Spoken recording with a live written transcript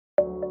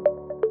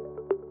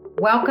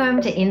Welcome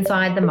to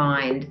Inside the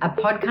Mind, a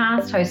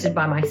podcast hosted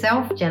by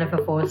myself,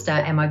 Jennifer Forster,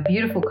 and my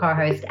beautiful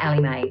co-host, Ali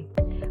May.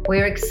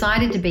 We're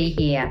excited to be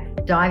here,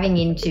 diving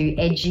into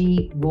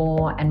edgy,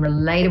 raw, and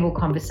relatable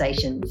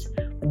conversations,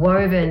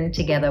 woven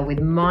together with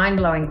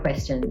mind-blowing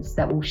questions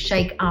that will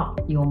shake up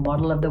your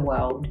model of the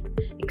world,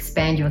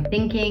 expand your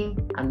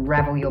thinking,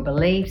 unravel your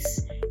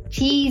beliefs,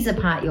 tease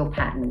apart your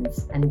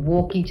patterns, and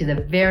walk you to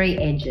the very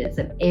edges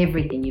of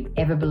everything you've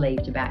ever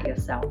believed about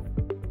yourself.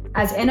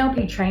 As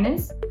NLP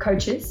trainers,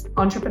 coaches,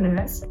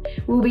 entrepreneurs,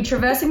 we will be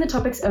traversing the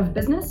topics of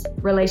business,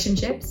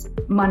 relationships,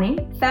 money,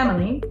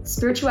 family,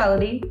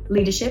 spirituality,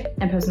 leadership,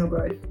 and personal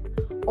growth,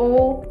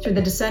 all through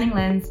the discerning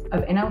lens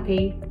of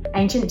NLP,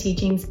 ancient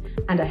teachings,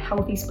 and a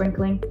healthy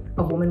sprinkling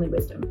of womanly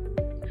wisdom.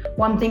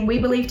 One thing we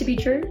believe to be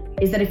true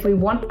is that if we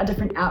want a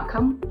different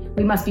outcome,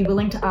 we must be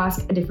willing to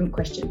ask a different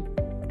question.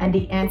 And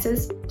the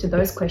answers to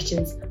those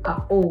questions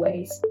are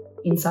always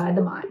inside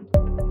the mind.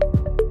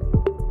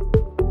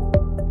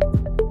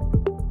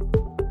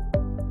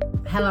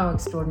 Hello,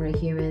 extraordinary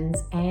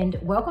humans, and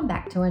welcome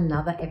back to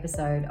another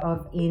episode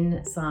of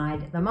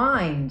Inside the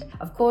Mind.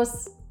 Of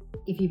course,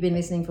 if you've been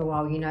listening for a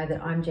while, you know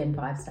that I'm Jen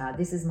 5-Star.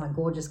 This is my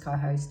gorgeous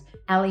co-host,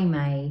 Ali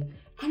May.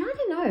 And I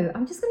don't know,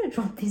 I'm just going to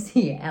drop this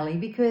here, Ali,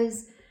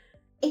 because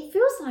it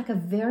feels like a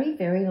very,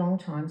 very long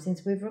time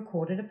since we've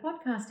recorded a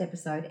podcast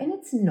episode. And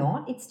it's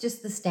not, it's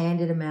just the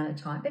standard amount of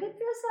time. But it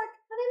feels like,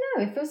 I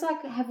don't know, it feels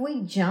like, have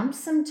we jumped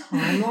some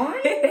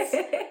timelines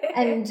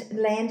and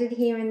landed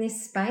here in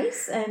this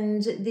space?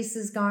 And this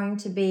is going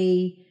to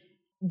be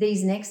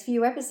these next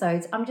few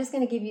episodes. I'm just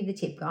going to give you the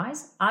tip,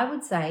 guys. I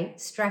would say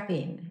strap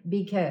in,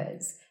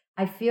 because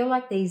I feel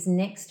like these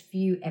next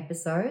few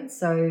episodes,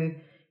 so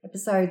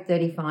episode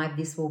 35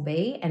 this will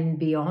be and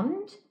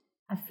beyond,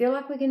 I feel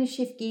like we're going to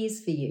shift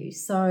gears for you.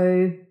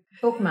 So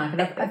bookmark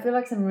it. I feel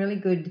like some really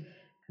good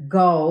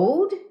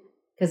gold,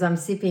 because I'm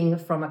sipping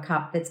from a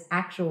cup that's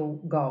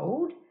actual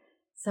gold.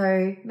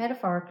 So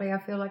metaphorically, I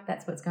feel like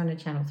that's what's going to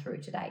channel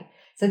through today.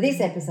 So this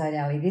episode,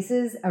 Ali, this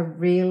is a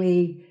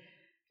really,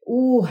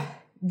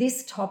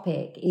 this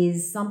topic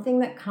is something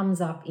that comes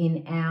up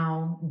in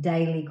our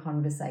daily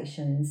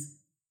conversations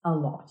a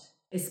lot.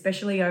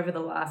 Especially over the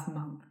last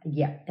month.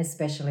 Yeah,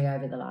 especially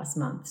over the last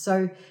month.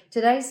 So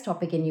today's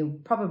topic, and you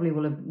probably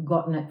will have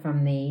gotten it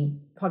from the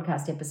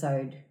podcast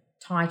episode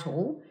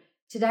title,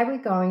 today we're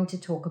going to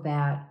talk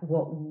about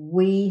what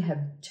we have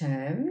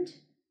termed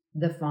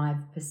the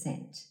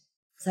 5%.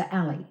 So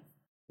Ali,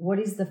 what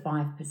is the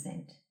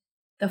 5%?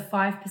 The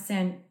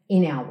 5%.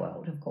 In our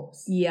world, of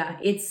course. Yeah,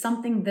 it's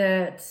something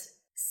that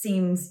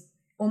seems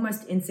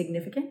almost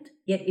insignificant,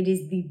 yet it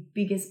is the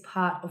biggest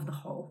part of the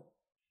whole.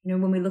 You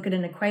know, when we look at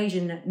an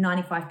equation,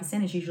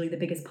 95% is usually the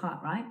biggest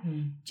part, right?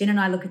 Jen and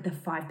I look at the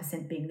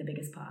 5% being the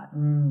biggest part.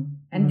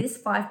 And this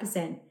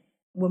 5%,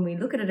 when we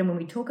look at it and when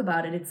we talk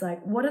about it, it's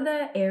like, what are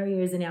the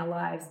areas in our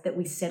lives that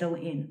we settle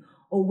in?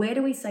 Or where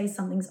do we say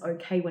something's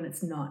okay when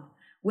it's not?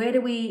 Where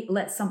do we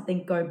let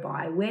something go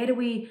by? Where do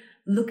we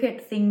look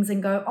at things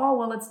and go, oh,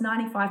 well, it's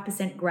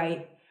 95%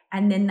 great.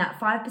 And then that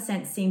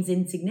 5% seems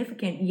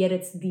insignificant, yet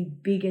it's the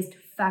biggest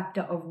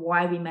factor of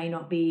why we may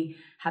not be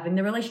having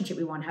the relationship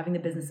we want, having the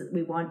business that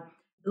we want,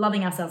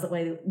 loving ourselves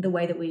the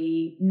way that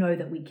we know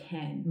that we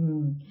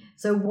can.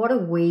 So what do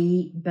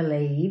we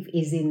believe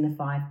is in the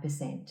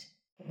 5%?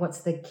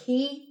 What's the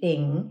key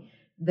thing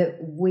that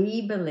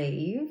we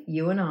believe,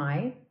 you and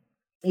I,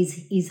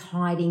 is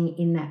hiding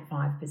in that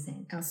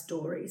 5%? Our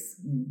stories.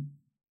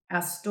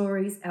 Our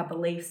stories, our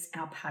beliefs,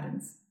 our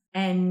patterns.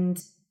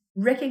 And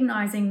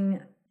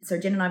recognizing, so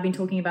Jen and I have been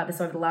talking about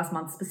this over the last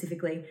month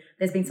specifically.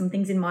 There's been some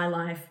things in my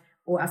life,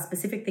 or a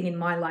specific thing in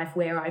my life,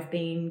 where I've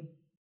been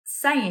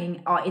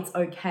saying, oh, it's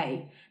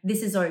okay.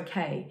 This is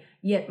okay.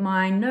 Yet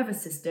my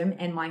nervous system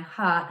and my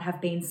heart have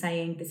been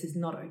saying this is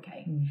not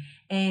okay.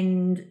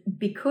 And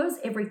because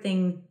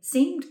everything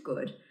seemed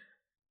good,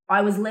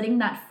 I was letting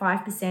that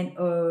 5%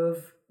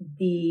 of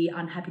the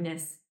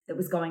unhappiness that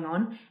was going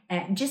on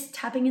and just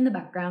tapping in the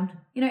background.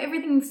 You know,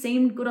 everything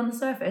seemed good on the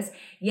surface,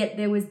 yet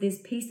there was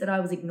this piece that I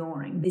was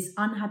ignoring, this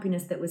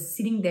unhappiness that was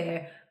sitting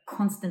there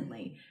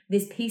constantly,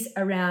 this piece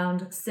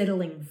around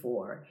settling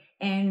for.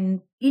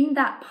 And in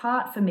that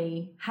part for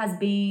me has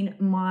been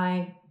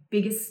my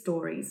biggest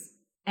stories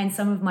and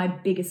some of my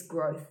biggest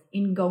growth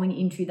in going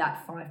into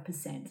that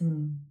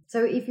 5%.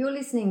 So if you're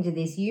listening to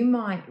this, you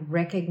might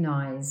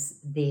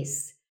recognize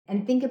this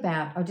and think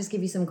about, I'll just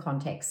give you some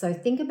context. So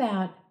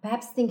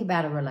perhaps think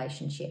about a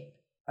relationship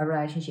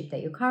that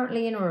you're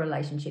currently in or a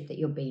relationship that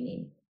you've been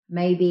in.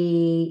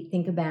 Maybe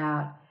think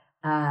about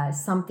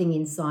something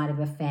inside of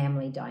a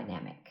family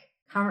dynamic,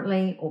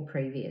 currently or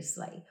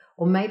previously.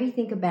 Or maybe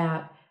think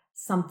about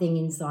something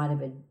inside of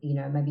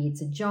maybe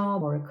it's a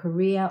job or a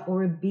career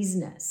or a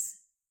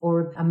business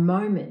or a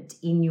moment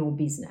in your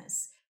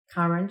business,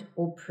 current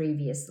or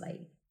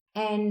previously.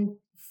 And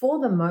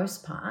from the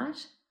most part,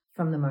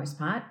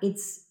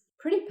 it's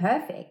pretty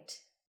perfect.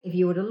 If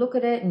you were to look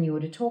at it and you were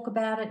to talk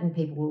about it and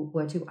people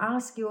were to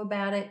ask you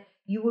about it,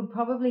 you would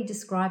probably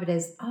describe it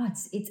as,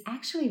 it's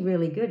actually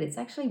really good.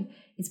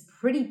 It's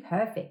pretty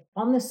perfect.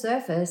 On the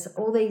surface,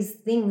 all these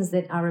things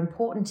that are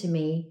important to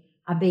me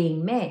are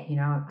being met.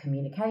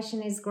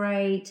 Communication is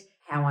great.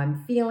 How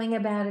I'm feeling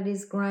about it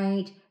is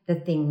great. The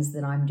things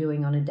that I'm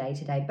doing on a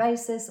day-to-day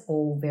basis,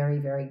 all very,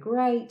 very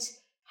great.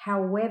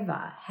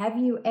 However, have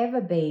you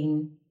ever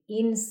been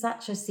in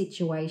such a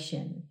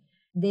situation?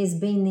 There's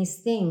been this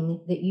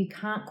thing that you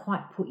can't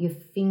quite put your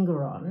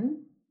finger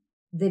on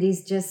that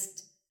is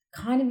just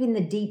kind of in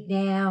the deep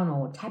down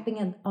or tapping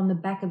it on the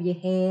back of your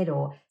head,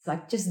 or it's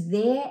like just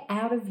there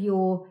out of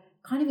your,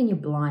 kind of in your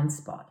blind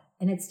spot.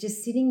 And it's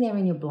just sitting there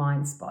in your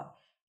blind spot.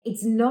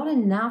 It's not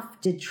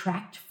enough to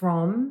detract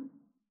from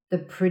the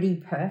pretty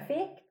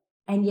perfect,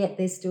 and yet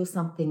there's still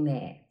something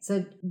there.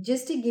 So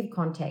just to give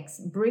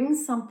context, bring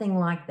something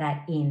like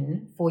that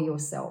in for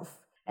yourself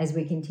as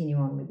we continue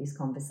on with this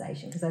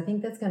conversation, because I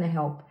think that's going to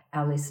help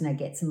our listener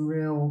get some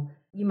real,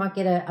 you might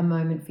get a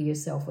moment for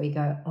yourself where you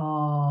go,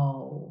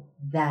 oh,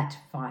 that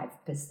 5%.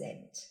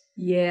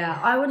 Yeah,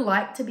 I would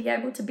like to be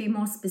able to be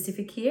more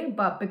specific here,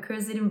 but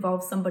because it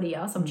involves somebody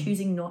else, I'm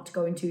choosing not to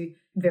go into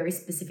very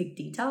specific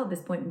detail at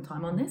this point in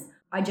time on this.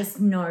 I just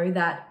know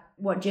that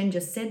what Jen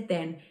just said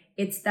then,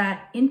 it's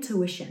that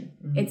intuition.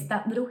 It's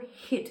that little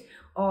hit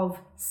of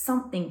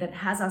something that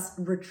has us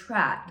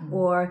retract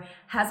or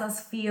has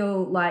us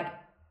feel like,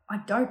 I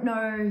don't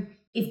know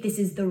if this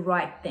is the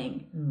right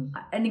thing.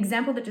 An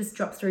example that just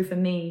dropped through for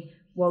me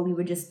while we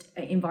were just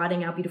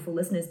inviting our beautiful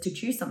listeners to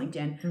choose something,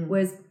 Jen,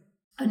 was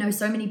I know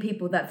so many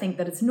people that think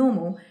that it's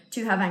normal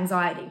to have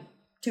anxiety,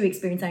 to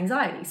experience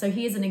anxiety. So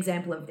here's an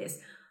example of this.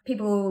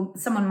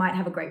 Someone might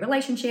have a great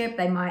relationship.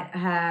 They might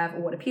have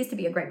what appears to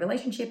be a great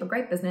relationship, a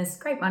great business,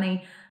 great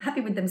money,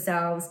 happy with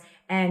themselves,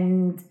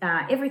 and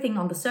everything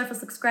on the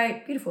surface looks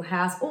great, beautiful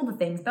house, all the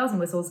things, bells and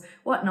whistles,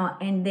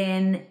 whatnot. And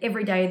then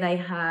every day they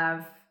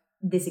have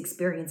this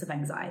experience of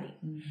anxiety.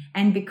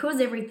 And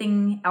because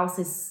everything else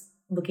is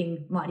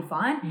looking mighty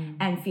fine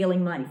and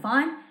feeling mighty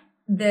fine,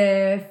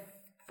 the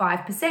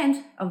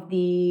 5% of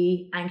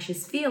the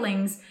anxious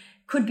feelings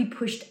could be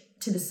pushed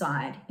to the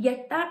side.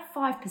 Yet that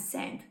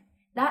 5%,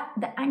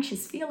 the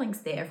anxious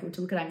feelings there, if we were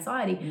to look at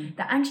anxiety,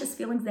 the anxious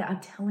feelings there are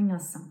telling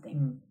us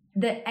something.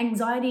 The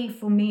anxiety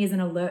for me is an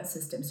alert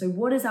system. So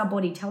what is our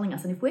body telling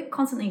us? And if we're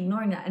constantly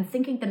ignoring that and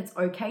thinking that it's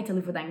okay to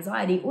live with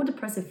anxiety or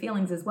depressive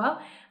feelings as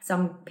well,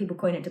 some people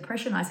coin it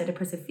depression, I say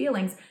depressive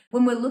feelings.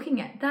 When we're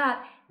looking at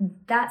that,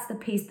 that's the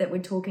piece that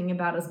we're talking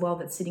about as well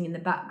that's sitting in the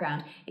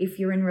background. If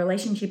you're in a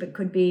relationship, it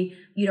could be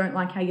you don't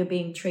like how you're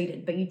being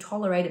treated, but you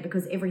tolerate it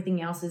because everything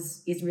else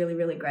is really,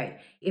 really great.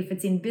 If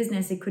it's in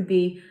business, it could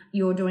be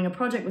you're doing a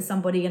project with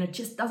somebody and it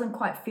just doesn't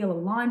quite feel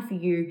aligned for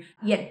you,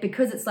 yet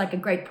because it's like a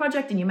great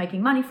project and you're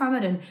making money from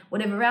it and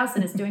whatever else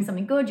and it's doing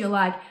something good, you're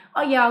like,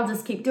 oh yeah, I'll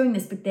just keep doing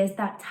this. But there's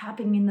that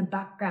tapping in the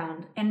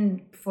background.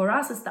 And for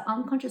us, it's the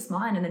unconscious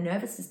mind and the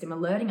nervous system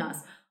alerting us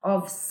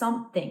of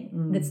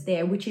something that's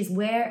there, which is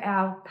where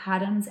our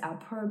patterns, our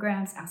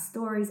programs, our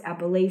stories, our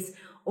beliefs,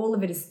 all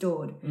of it is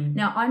stored.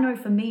 Now, I know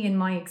for me, in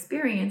my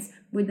experience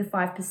with the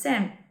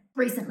 5%,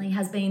 recently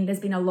there's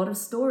been a lot of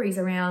stories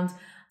around,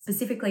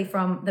 specifically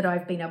from that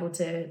I've been able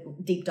to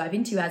deep dive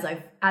into as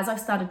I've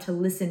started to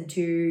listen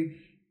to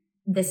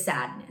the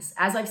sadness,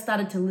 as I've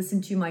started to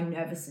listen to my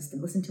nervous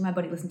system, listen to my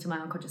body, listen to my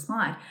unconscious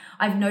mind.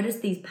 I've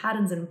noticed these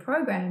patterns and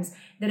programs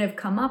that have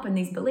come up and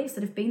these beliefs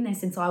that have been there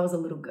since I was a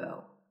little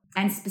girl.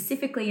 And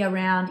specifically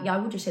around, I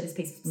will just share this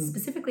piece,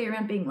 specifically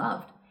around being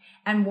loved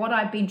and what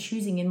I've been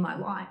choosing in my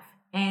life.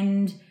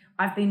 And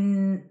I've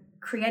been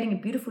creating a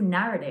beautiful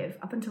narrative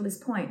up until this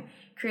point,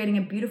 creating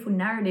a beautiful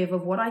narrative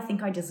of what I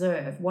think I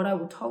deserve, what I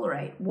will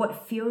tolerate,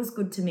 what feels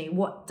good to me,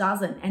 what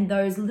doesn't. And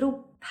those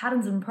little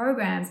patterns and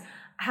programs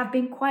have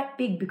been quite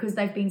big because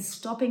they've been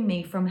stopping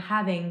me from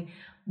having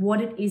what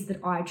it is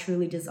that I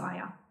truly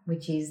desire.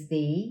 Which is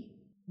the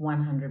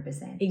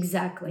 100%.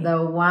 Exactly. The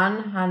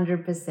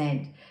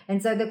 100%.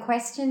 And so the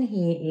question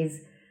here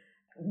is,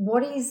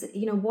 what is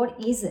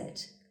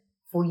it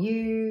for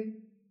you,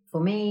 for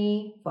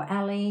me, for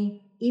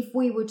Ali, if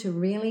we were to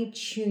really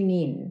tune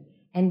in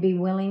and be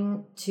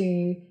willing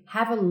to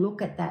have a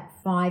look at that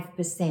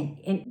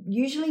 5% and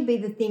usually be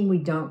the thing we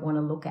don't want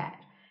to look at.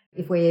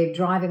 If we're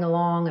driving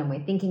along and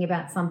we're thinking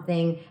about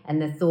something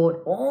and the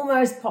thought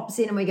almost pops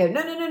in and we go,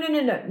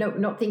 no,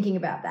 not thinking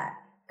about that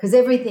because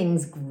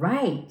everything's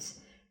great.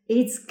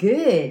 It's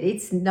good.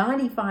 It's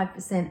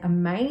 95%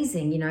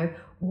 amazing.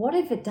 What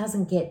if it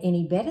doesn't get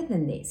any better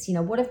than this?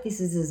 What if this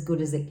is as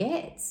good as it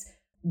gets?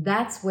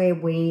 That's where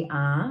we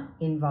are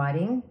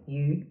inviting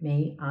you,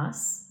 me,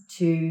 us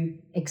to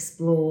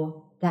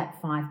explore that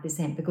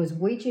 5% because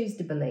we choose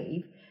to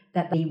believe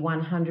that the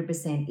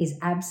 100% is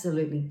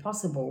absolutely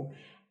possible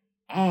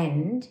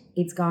and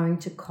it's going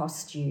to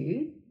cost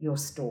you your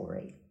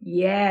story.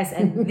 Yes,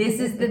 and this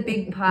is the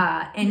big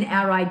part in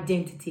our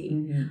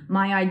identity.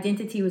 My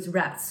identity was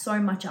wrapped so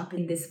much up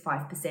in this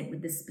 5%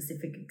 with this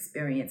specific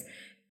experience.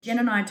 Jen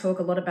and I talk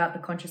a lot about the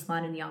conscious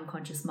mind and the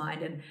unconscious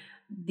mind, and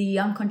the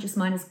unconscious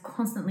mind is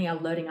constantly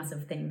alerting us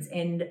of things,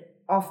 and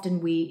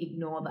often we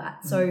ignore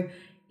that. So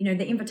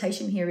the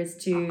invitation here is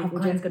to,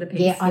 Jen's got a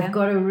piece. Yeah, I've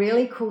got a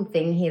really cool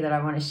thing here that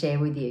I want to share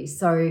with you.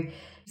 So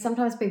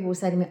sometimes people will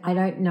say to me, I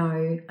don't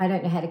know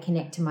how to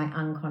connect to my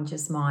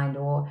unconscious mind,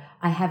 or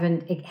I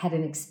haven't had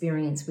an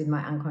experience with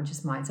my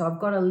unconscious mind. So I've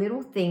got a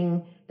little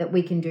thing that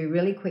we can do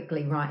really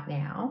quickly right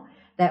now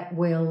that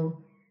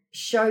will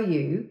show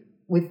you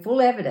with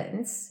full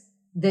evidence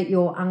that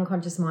your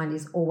unconscious mind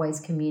is always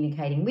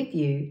communicating with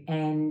you,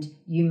 and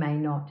you may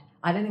not.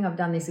 I don't think I've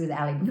done this with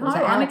Ali before. No,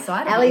 so I'm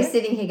excited. Ali's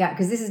sitting here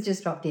because this has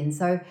just dropped in.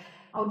 So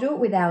I'll do it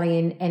with Ali,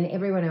 and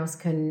everyone else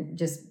can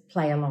just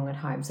play along at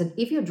home. So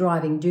if you're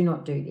driving, do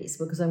not do this,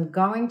 because I'm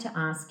going to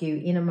ask you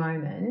in a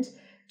moment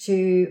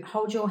to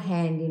hold your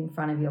hand in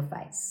front of your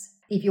face.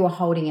 If you are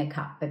holding a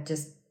cup, but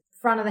just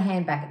front of the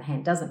hand, back of the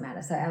hand, doesn't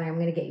matter. So Ali, I'm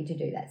going to get you to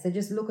do that. So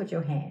just look at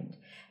your hand.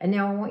 And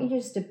now I want you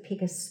just to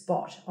pick a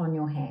spot on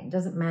your hand.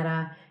 Doesn't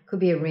matter. Could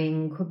be a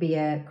ring, could be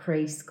a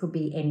crease, could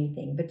be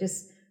anything, but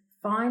just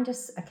find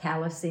us a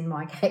callus in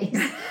my case.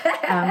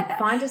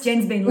 Find us.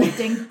 Jen's been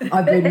lifting.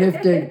 I've been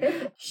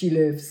lifting. She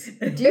lifts.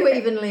 Do you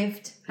even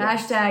lift?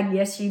 Hashtag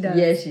yes, she does.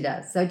 Yes, she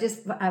does. So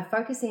just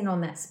focus in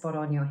on that spot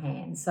on your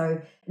hand.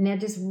 So now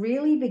just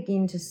really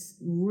begin to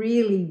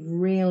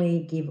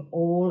really give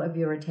all of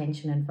your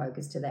attention and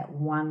focus to that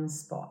one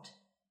spot.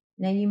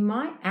 Now you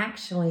might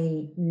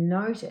actually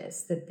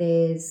notice that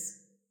there's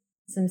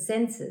some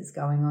sensors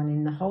going on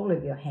in the whole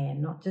of your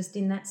hand, not just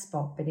in that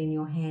spot, but in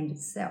your hand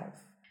itself.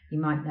 You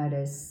might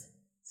notice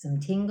some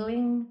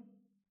tingling.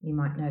 You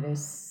might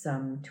notice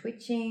some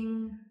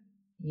twitching.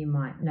 You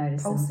might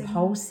notice some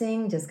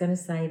pulsing. Just going to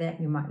say that.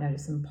 You might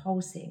notice some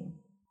pulsing.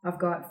 I've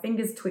got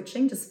fingers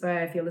twitching, just for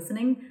if you're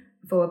listening,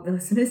 for the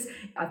listeners.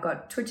 I've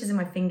got twitches in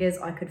my fingers.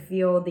 I could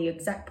feel the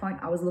exact point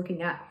I was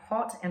looking at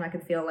hot, and I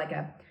could feel like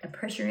a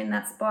pressure in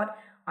that spot.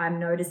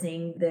 I'm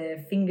noticing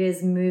the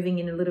fingers moving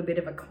in a little bit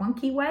of a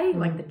clunky way,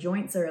 like the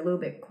joints are a little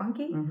bit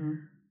clunky. Mm-hmm.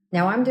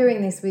 Now I'm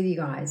doing this with you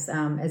guys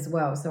as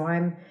well.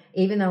 So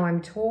even though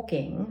I'm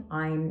talking,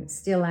 I'm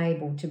still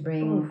able to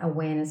bring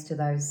awareness to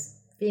those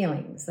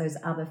feelings, those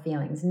other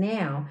feelings.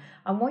 Now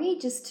I want you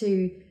just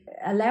to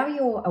allow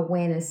your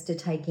awareness to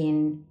take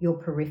in your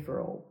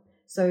peripheral.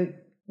 So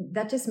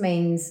that just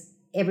means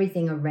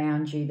everything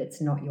around you that's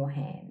not your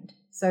hand.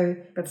 So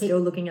still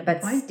looking at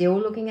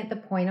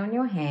the point on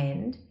your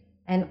hand,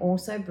 and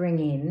also bring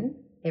in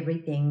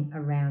everything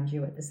around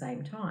you at the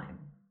same time.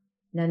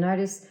 Now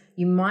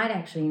you might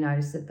actually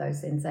notice that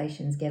those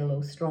sensations get a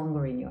little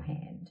stronger in your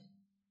hand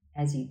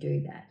as you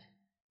do that.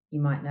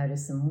 You might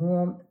notice some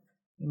warmth.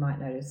 You might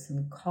notice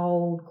some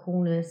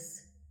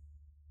coolness.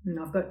 And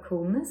I've got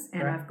coolness,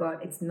 and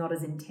it's not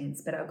as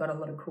intense, but I've got a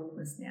lot of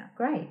coolness now.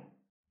 Great.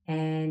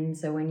 And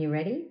so when you're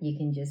ready, you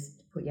can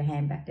just put your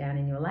hand back down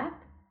in your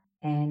lap,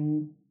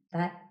 and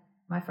that,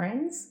 my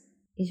friends,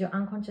 is your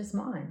unconscious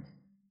mind.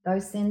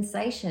 Those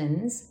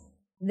sensations,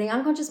 the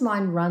unconscious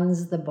mind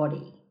runs the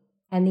body.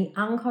 And the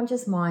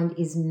unconscious mind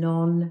is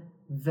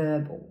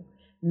non-verbal,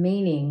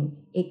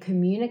 meaning it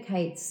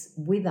communicates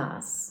with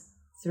us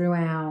through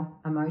our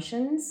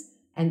emotions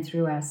and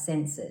through our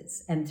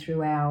senses and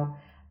through our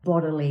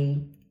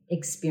bodily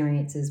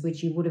experiences,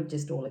 which you would have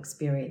just all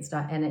experienced.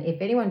 And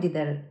if anyone did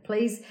that,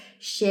 please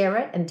share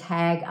it and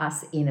tag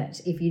us in it.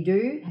 If you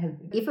do,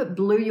 if it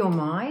blew your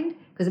mind,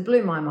 because it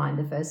blew my mind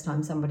the first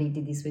time somebody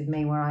did this with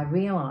me, where I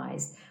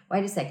realized,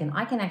 wait a second,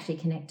 I can actually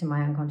connect to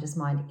my unconscious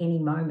mind any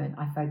moment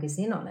I focus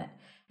in on it.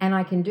 And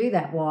I can do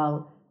that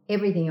while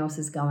everything else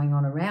is going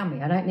on around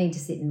me. I don't need to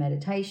sit in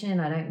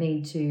meditation. I don't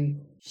need to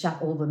shut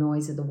all the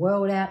noise of the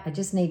world out. I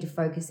just need to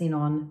focus in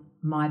on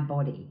my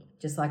body,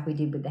 just like we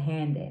did with the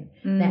hand then.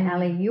 Now,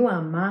 Ali, you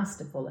are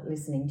masterful at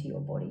listening to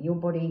your body. Your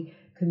body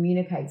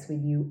communicates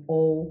with you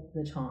all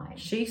the time.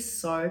 She's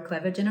so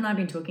clever. Jen and I have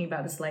been talking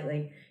about this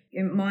lately.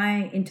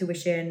 My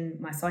intuition,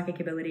 my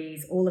psychic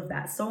abilities, all of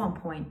that, so on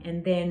point.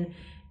 And then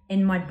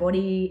my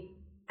body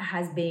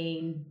has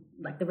been,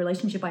 like, the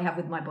relationship I have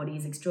with my body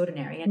is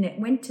extraordinary. And it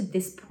went to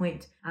this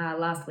point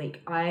last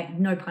week.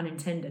 No pun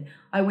intended.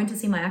 I went to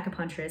see my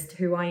acupuncturist,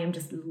 who I am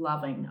just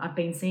loving. I've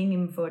been seeing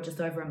him for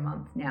just over a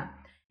month now.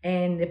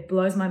 And it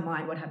blows my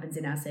mind what happens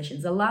in our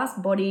sessions. The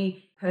last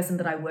body person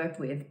that I worked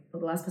with, or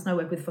the last person I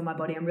worked with for my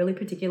body, I'm really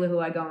particular who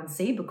I go and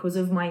see because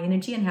of my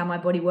energy and how my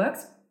body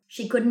works.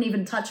 She couldn't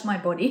even touch my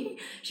body.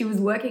 She was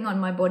working on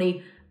my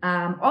body,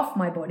 off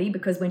my body,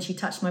 because when she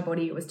touched my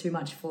body, it was too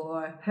much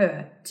for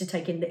her to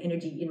take in the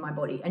energy in my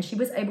body. And she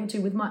was able to,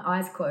 with my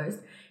eyes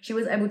closed, she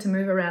was able to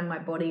move around my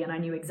body, and I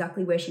knew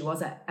exactly where she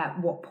was at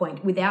what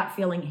point without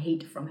feeling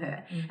heat from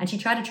her. And she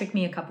tried to trick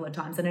me a couple of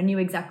times, and I knew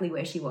exactly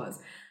where she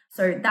was.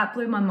 So that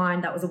blew my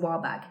mind. That was a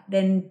while back.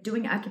 Then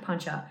doing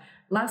acupuncture,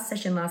 last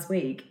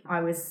week,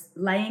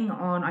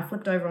 I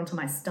flipped over onto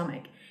my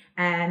stomach.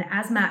 And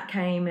as Matt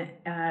came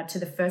to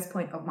the first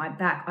point of my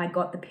back, I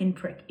got the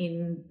pinprick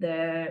in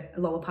the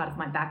lower part of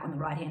my back on the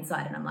right-hand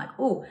side. And I'm like,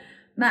 oh,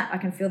 Matt, I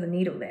can feel the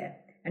needle there.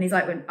 And he's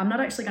like, well, I'm not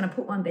actually going to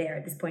put one there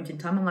at this point in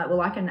time. I'm like,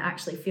 well, I can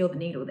actually feel the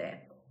needle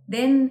there.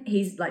 Then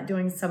he's like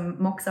doing some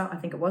moxa, I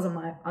think it was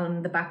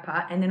on the back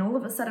part. And then all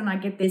of a sudden I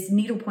get this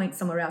needle point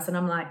somewhere else. And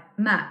I'm like,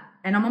 Matt,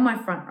 and I'm on my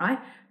front, right?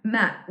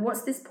 Matt,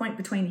 what's this point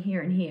between here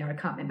and here? I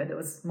can't remember. There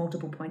was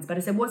multiple points, but I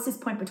said, what's this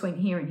point between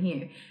here and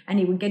here? And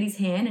he would get his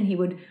hand and he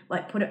would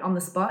like put it on the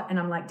spot, and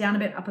I'm like down a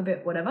bit, up a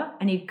bit, whatever.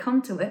 And he'd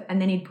come to it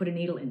and then he'd put a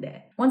needle in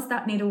there. Once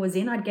that needle was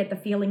in, I'd get the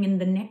feeling in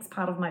the next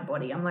part of my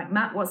body. I'm like,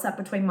 Matt, what's that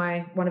between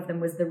one of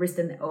them was the wrist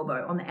and the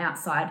elbow on the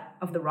outside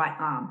of the right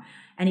arm.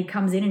 And he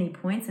comes in and he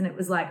points, and it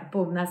was like,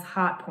 boom, that's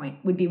heart point.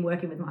 We'd been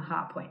working with my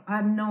heart point. I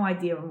have no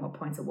idea on what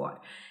points are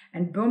what.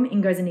 And boom,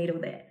 in goes a needle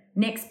there.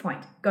 Next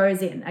point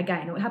goes in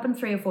again. It would happen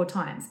 3 or 4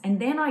 times.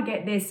 And then I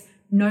get this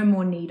no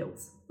more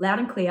needles, loud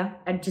and clear.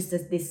 And just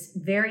as this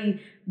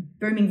very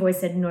booming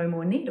voice said, no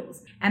more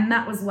needles. And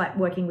Matt was like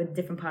working with a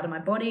different part of my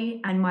body,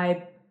 and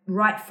my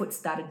right foot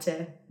started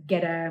to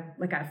get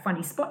a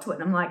funny spot to it.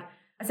 And I'm like,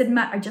 I said,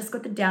 Matt, I just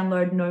got the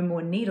download, no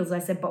more needles. I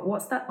said, but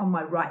what's that on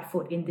my right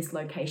foot in this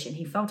location?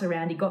 He felt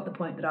around, he got the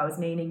point that I was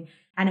meaning.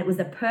 And it was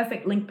the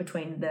perfect link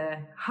between the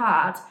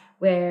heart,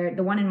 where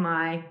the one in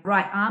my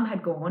right arm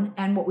had gone,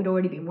 and what we'd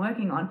already been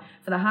working on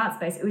for the heart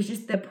space. It was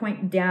just the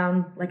point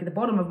down, like at the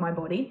bottom of my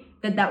body,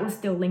 that was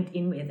still linked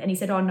in with. And he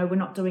said, oh no, we're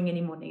not doing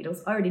any more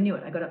needles. I already knew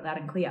it. I got it loud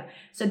and clear.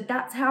 So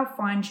that's how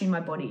fine-tuned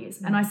my body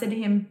is. And I said to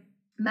him,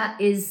 Matt,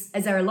 is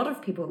there a lot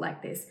of people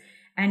like this?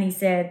 And he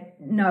said,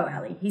 no,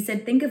 Ali. He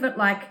said, think of it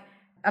like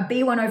a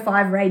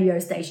B105 radio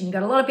station. You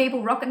got a lot of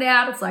people rocking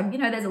out. It's like,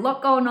 there's a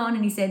lot going on.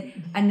 And he said,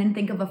 and then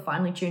think of a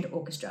finely tuned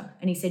orchestra.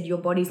 And he said, your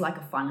body's like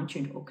a finely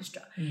tuned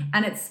orchestra.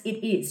 And it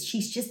is.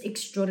 She's just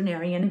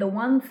extraordinary. And the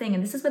one thing,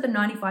 and this is where the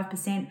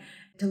 95%,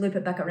 to loop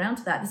it back around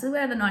to that, this is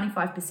where the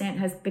 95%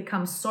 has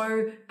become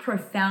so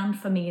profound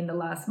for me in the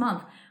last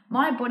month.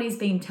 My body's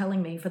been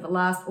telling me for the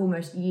last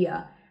almost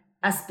year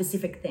a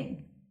specific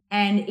thing.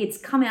 And it's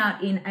come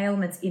out in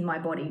ailments in my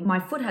body. My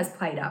foot has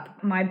played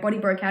up. My body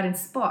broke out in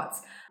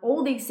spots.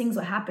 All these things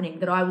were happening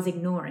that I was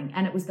ignoring.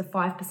 And it was the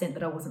 5%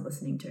 that I wasn't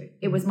listening to.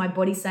 It was my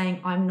body saying,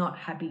 I'm not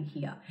happy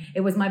here. It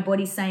was my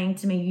body saying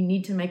to me, you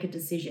need to make a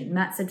decision.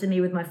 Matt said to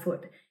me with my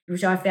foot,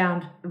 which I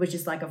found, which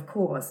is like, of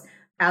course,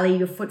 Ali,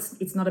 your foot's,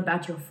 it's not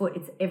about your foot.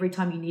 It's every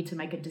time you need to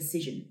make a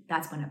decision.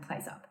 That's when it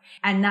plays up.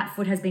 And that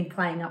foot has been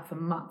playing up for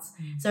months.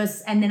 So,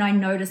 and then I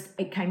noticed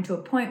it came to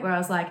a point where I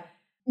was like,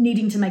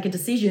 needing to make a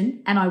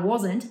decision, and I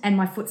wasn't, and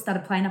my foot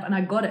started playing up, and I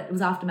got it. It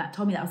was after Matt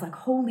told me that. I was like,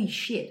 holy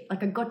shit,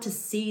 like I got to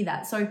see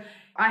that. So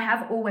I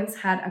have always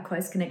had a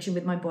close connection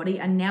with my body,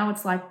 and now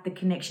it's like the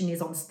connection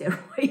is on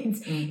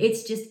steroids.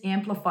 It's just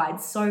amplified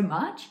so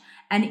much.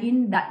 And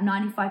in that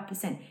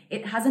 95%,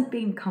 it hasn't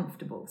been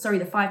comfortable. Sorry,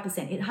 the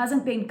 5%, it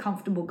hasn't been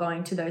comfortable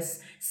going to those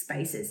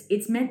spaces.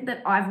 It's meant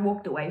that I've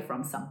walked away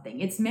from something.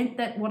 It's meant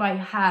that what I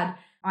had,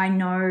 I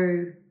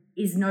know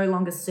is no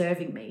longer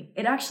serving me.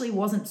 It actually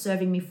wasn't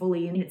serving me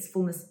fully in its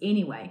fullness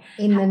anyway.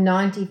 In the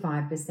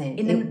 95%,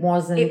 it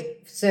wasn't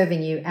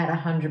serving you at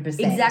 100%.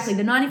 Exactly.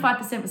 The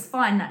 95% was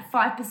fine. That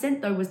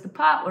 5% though was the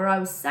part where I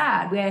was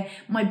sad, where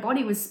my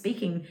body was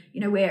speaking,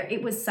 where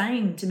it was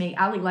saying to me,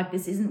 Ali, like,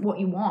 this isn't what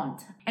you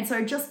want. And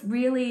so just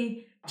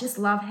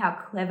love how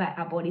clever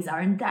our bodies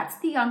are. And that's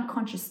the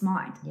unconscious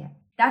mind. Yeah.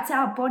 That's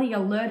our body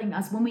alerting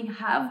us when we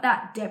have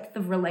that depth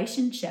of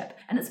relationship.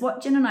 And it's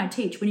what Jen and I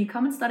teach. When you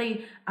come and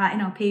study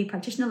NLP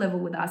practitioner level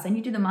with us, and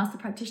you do the master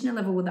practitioner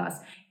level with us,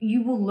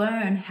 you will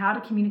learn how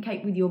to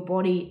communicate with your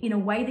body in a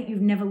way that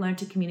you've never learned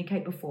to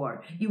communicate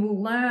before. You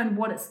will learn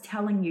what it's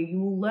telling you.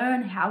 You will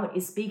learn how it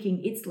is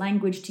speaking its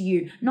language to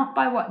you, not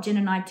by what Jen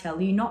and I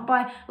tell you, not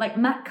by, like,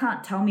 Matt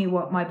can't tell me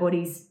what my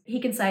body's, he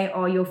can say,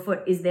 oh, your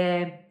foot is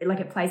there, like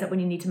it plays up when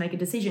you need to make a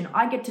decision.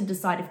 I get to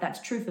decide if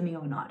that's true for me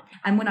or not.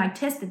 And when I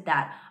tested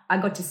that, I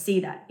got to see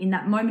that. In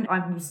that moment,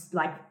 I was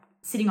like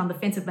sitting on the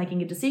fence of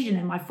making a decision,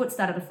 and my foot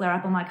started to flare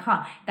up. I'm like,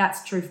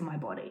 that's true for my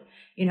body.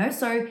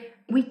 So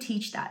we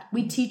teach that.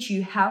 We teach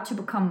you how to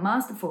become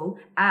masterful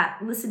at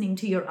listening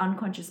to your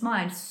unconscious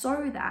mind,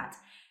 so that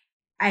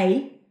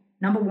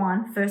number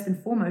one, first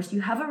and foremost,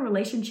 you have a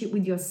relationship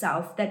with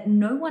yourself that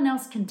no one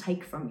else can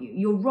take from you.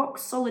 You're rock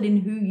solid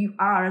in who you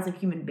are as a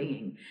human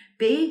being.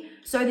 B,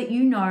 so that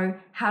you know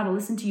how to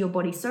listen to your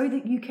body, so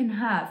that you can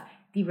have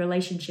the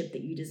relationship that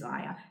you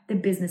desire, the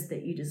business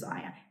that you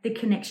desire, the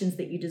connections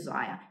that you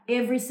desire,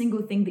 every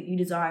single thing that you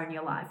desire in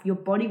your life. Your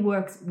body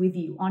works with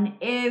you on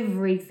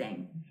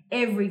everything.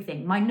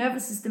 My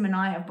nervous system and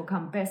I have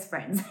become best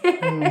friends.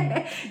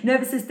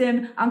 Nervous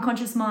system,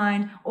 unconscious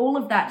mind, all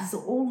of that is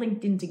all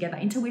linked in together.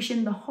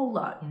 Intuition, the whole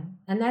lot. Yeah.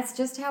 And that's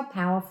just how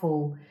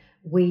powerful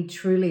we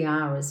truly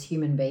are as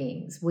human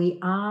beings. We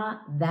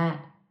are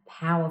that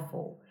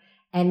powerful.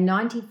 And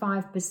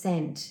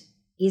 95%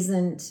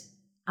 isn't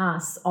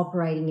us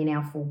operating in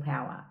our full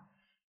power.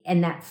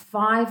 And that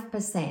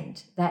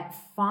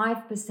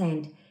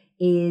 5%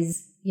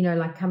 is,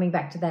 like coming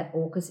back to that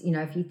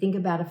orchestra, if you think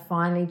about a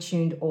finely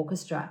tuned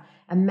orchestra,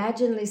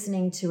 imagine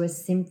listening to a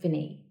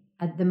symphony,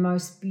 the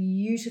most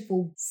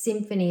beautiful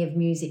symphony of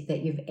music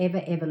that you've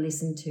ever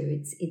listened to.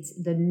 It's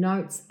the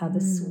notes are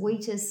the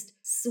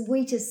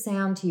sweetest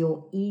sound to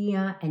your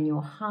ear and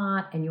your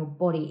heart and your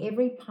body.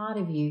 Every part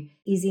of you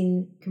is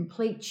in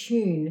complete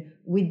tune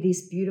with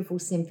this beautiful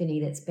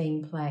symphony that's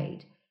being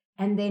played.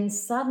 And then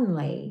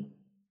suddenly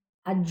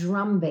a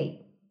drum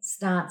beat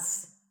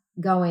starts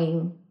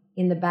going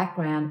in the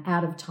background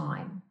out of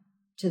time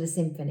to the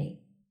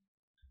symphony.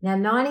 Now,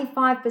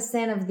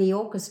 95% of the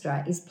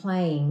orchestra is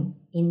playing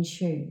in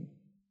tune.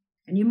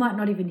 And you might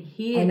not even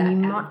hear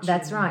that.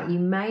 That's right. You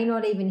may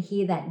not even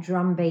hear that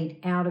drum beat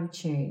out of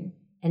tune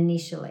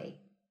initially,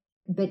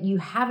 but you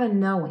have a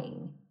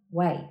knowing,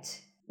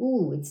 wait,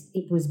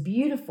 it was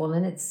beautiful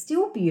and it's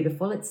still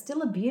beautiful. It's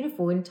still a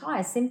beautiful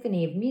entire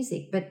symphony of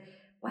music, but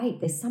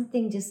wait, there's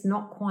something just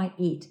not quite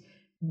it.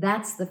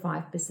 That's the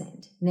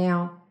 5%.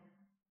 Now,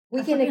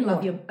 I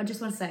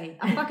just want to say,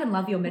 I fucking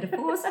love your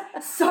metaphors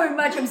so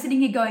much. I'm sitting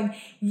here going,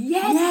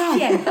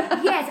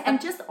 yes. And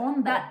just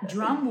on that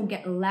drum will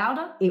get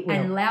louder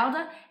and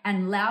louder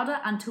and louder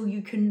until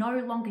you can no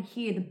longer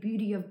hear the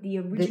beauty of the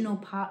original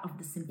part of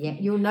the symphony. Yeah,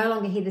 you'll no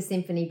longer hear the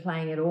symphony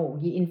playing at all.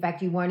 In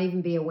fact, you won't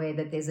even be aware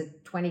that there's a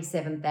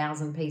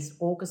 27,000-piece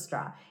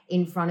orchestra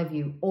in front of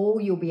you. All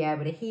you'll be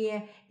able to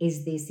hear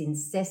is this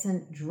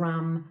incessant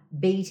drum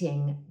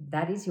beating.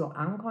 That is your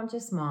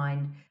unconscious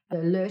mind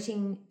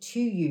alerting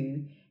to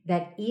you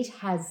that it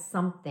has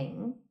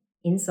something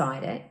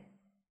inside it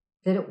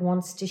that it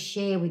wants to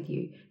share with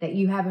you, that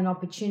you have an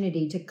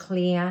opportunity to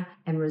clear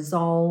and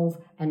resolve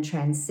and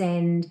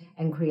transcend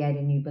and create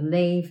a new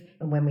belief.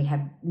 And when we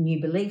have new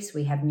beliefs,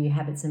 we have new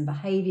habits and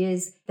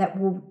behaviors that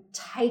will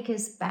take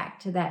us back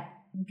to that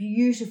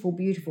beautiful,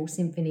 beautiful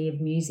symphony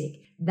of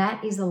music.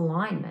 That is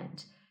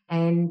alignment.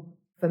 And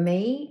for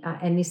me,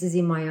 and this is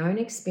in my own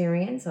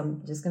experience,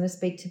 I'm just going to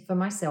speak for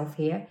myself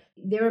here.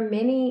 There are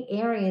many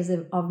areas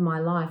of my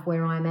life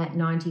where I'm at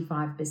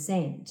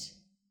 95%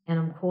 and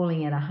I'm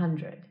calling it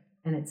 100,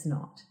 and it's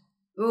not.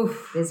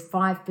 There's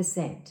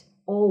 5%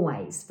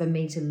 always for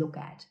me to look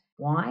at.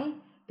 Why?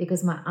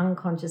 Because my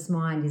unconscious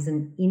mind is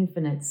an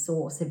infinite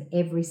source of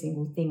every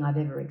single thing I've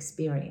ever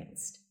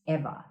experienced,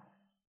 ever.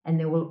 And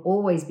there will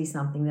always be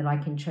something that I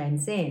can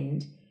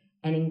transcend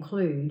and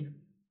include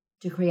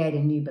to create a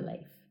new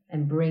belief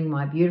and bring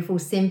my beautiful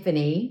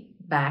symphony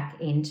back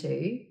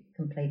into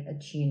complete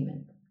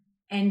attunement.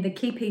 And the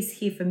key piece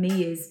here for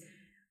me is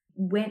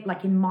when,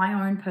 like in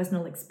my own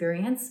personal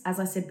experience, as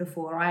I said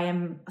before, I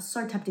am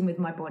so tapped in with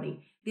my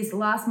body. This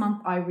last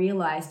month, I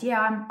realized,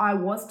 I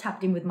was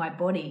tapped in with my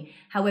body.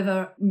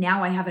 However,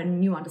 now I have a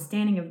new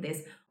understanding of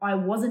this. I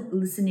wasn't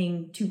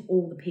listening to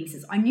all the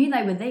pieces. I knew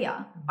they were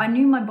there. I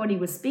knew my body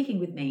was speaking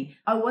with me.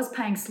 I was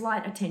paying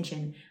slight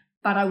attention,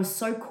 but I was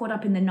so caught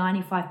up in the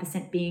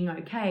 95% being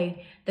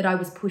okay that I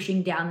was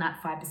pushing down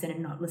that 5% and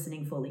not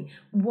listening fully.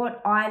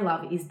 What I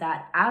love is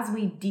that as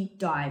we deep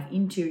dive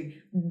into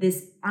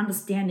this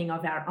understanding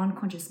of our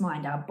unconscious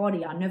mind, our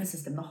body, our nervous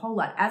system, the whole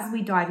lot, as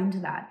we dive into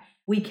that,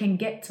 we can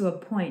get to a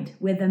point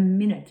where the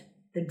minute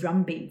the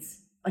drum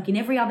beats, like in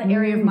every other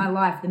area of my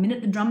life, the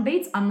minute the drum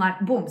beats, I'm like,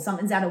 boom,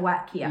 something's out of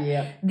whack here.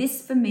 Yeah.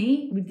 This for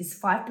me, with this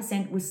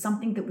 5%, was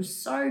something that was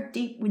so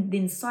deep within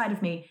inside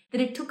of me that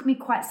it took me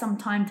quite some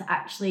time to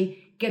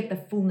actually get the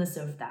fullness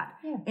of that.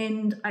 Yeah.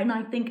 And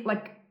I think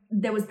like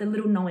there was the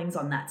little knowings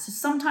on that. So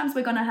sometimes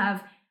we're going to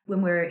have,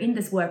 when we're in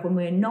this work, when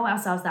we know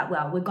ourselves that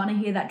well, we're going to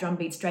hear that drum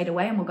beat straight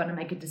away and we're going to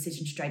make a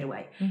decision straight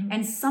away. Mm-hmm.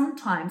 And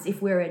sometimes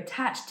if we're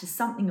attached to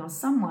something or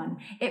someone,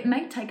 it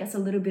may take us a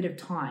little bit of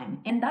time.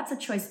 And that's a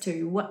choice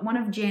too. One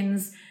of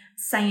Jen's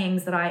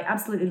sayings that I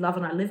absolutely love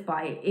and I live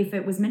by, if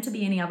it was meant to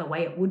be any other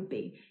way, it would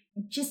be.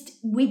 Just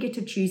we get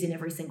to choose in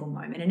every single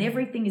moment, and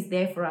everything is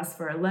there for us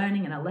for a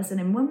learning and a lesson.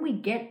 And when we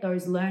get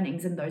those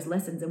learnings and those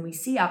lessons and we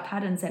see our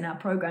patterns and our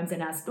programs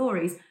and our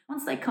stories,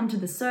 once they come to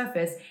the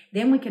surface,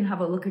 then we can have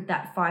a look at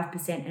that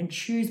 5% and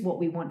choose what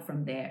we want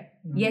from there.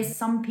 Mm-hmm. Yes,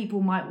 some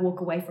people might walk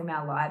away from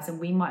our lives and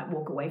we might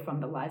walk away from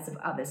the lives of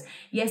others.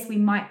 Yes, we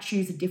might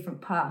choose a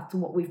different path to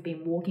what we've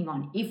been walking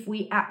on if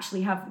we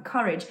actually have the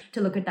courage to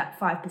look at that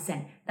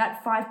 5%.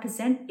 That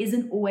 5%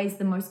 isn't always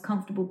the most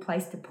comfortable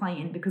place to play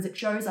in because it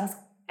shows us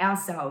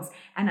ourselves.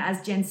 And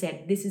as Jen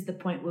said, this is the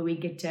point where we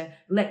get to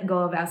let go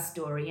of our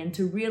story and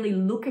to really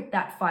look at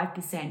that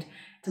 5%.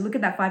 To look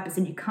at that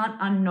 5%, you can't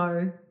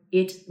unknow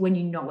it when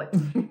you know it.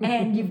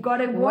 And you've got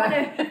to want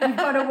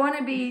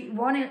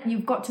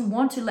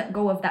to let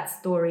go of that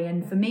story.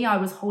 And for me, I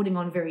was holding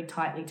on very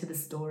tightly to the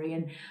story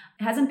and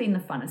it hasn't been the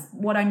funnest.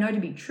 What I know to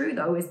be true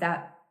though is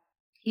that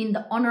in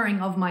the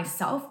honoring of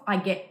myself, I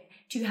get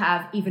to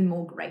have even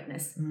more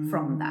greatness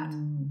from that.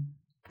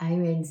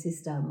 Amen,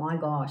 sister. My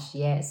gosh,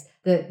 yes.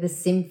 The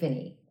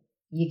symphony.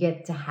 You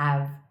get to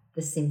have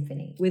the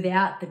symphony.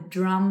 Without the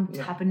drum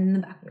tapping in the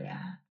background. Yeah.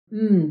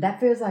 That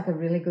feels like a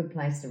really good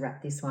place to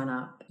wrap this one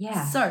up.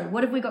 Yeah. So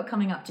what have we got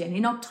coming up, Jen?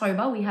 In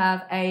October, we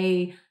have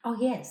we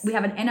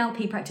have an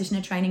NLP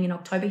practitioner training in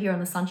October here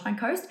on the Sunshine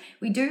Coast.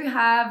 We do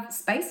have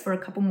space for a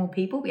couple more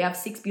people. We have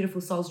 6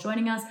 beautiful souls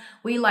joining us.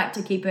 We like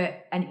to keep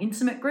it an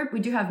intimate group. We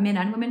do have men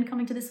and women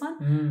coming to this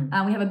one.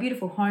 We have a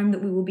beautiful home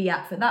that we will be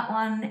at for that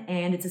one,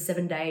 and it's a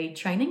 7-day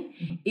training.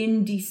 Mm-hmm.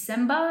 In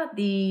December,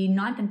 the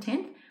 9th and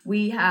 10th,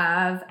 we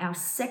have our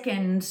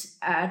second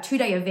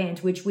 2-day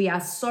event, which we are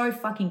so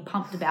fucking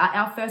pumped about.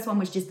 Our first one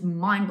was just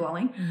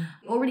mind-blowing.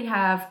 We already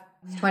have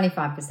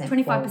 25%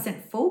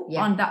 25% full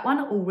Yeah. on that one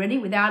already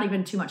without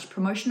even too much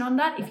promotion on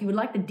that. If you would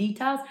like the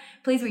details,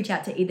 please reach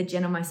out to either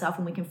Jen or myself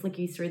and we can flick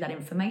you through that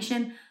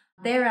information.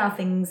 There are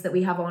things that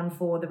we have on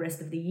for the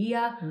rest of the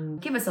year.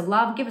 Give us a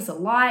love, give us a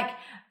like,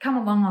 come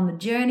along on the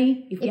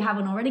journey if you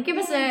haven't already. Give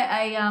us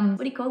a what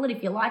do you call it?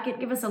 If you like it,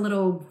 give us a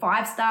little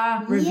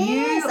 5-star review.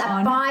 Yes,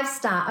 a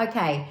 5-star.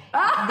 Okay.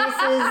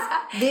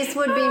 This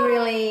would be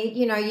really,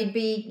 you'd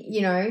be,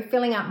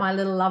 filling up my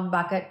little love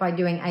bucket by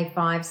doing a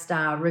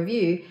 5-star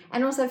review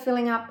and also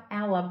filling up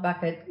our love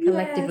bucket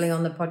collectively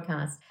on the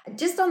podcast.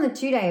 Just on the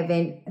 2-day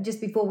event,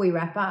 just before we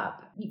wrap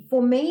up,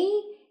 for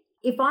me,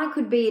 if I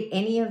could be at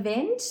any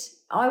event,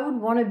 I would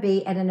want to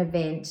be at an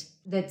event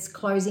that's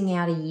closing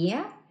out a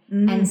year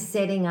and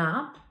setting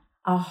up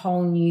a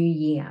whole new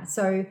year.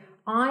 So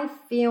I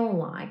feel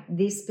like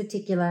this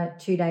particular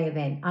 2-day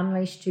event,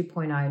 Unleash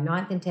 2.0,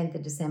 9th and 10th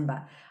of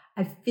December,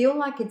 I feel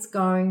like it's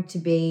going to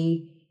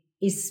be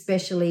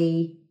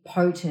especially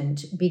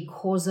potent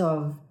because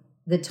of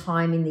the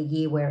time in the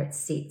year where it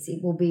sits.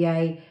 It will be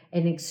an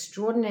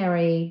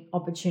extraordinary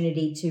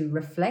opportunity to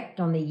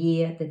reflect on the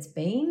year that's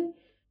been,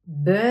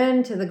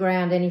 burn to the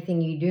ground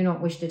anything you do not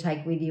wish to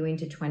take with you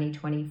into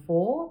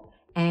 2024,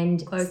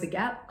 and Close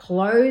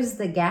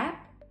the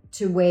gap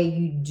to where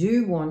you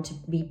do want to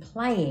be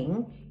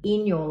playing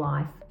in your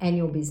life and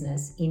your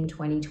business in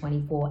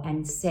 2024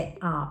 and set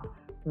up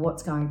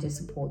what's going to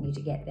support you to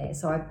get there.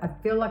 So I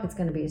feel like it's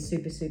going to be a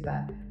super,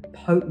 super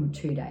potent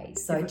 2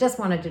 days. So just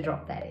wanted to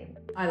drop that in.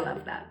 I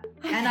love that.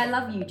 And I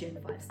love you, Jen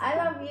 5 Star. I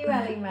love you,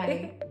 Ali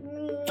Mae.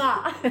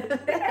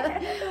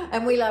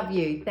 And we love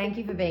you. Thank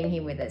you for being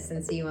here with us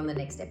and see you on the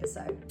next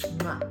episode.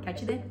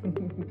 Catch you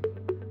then.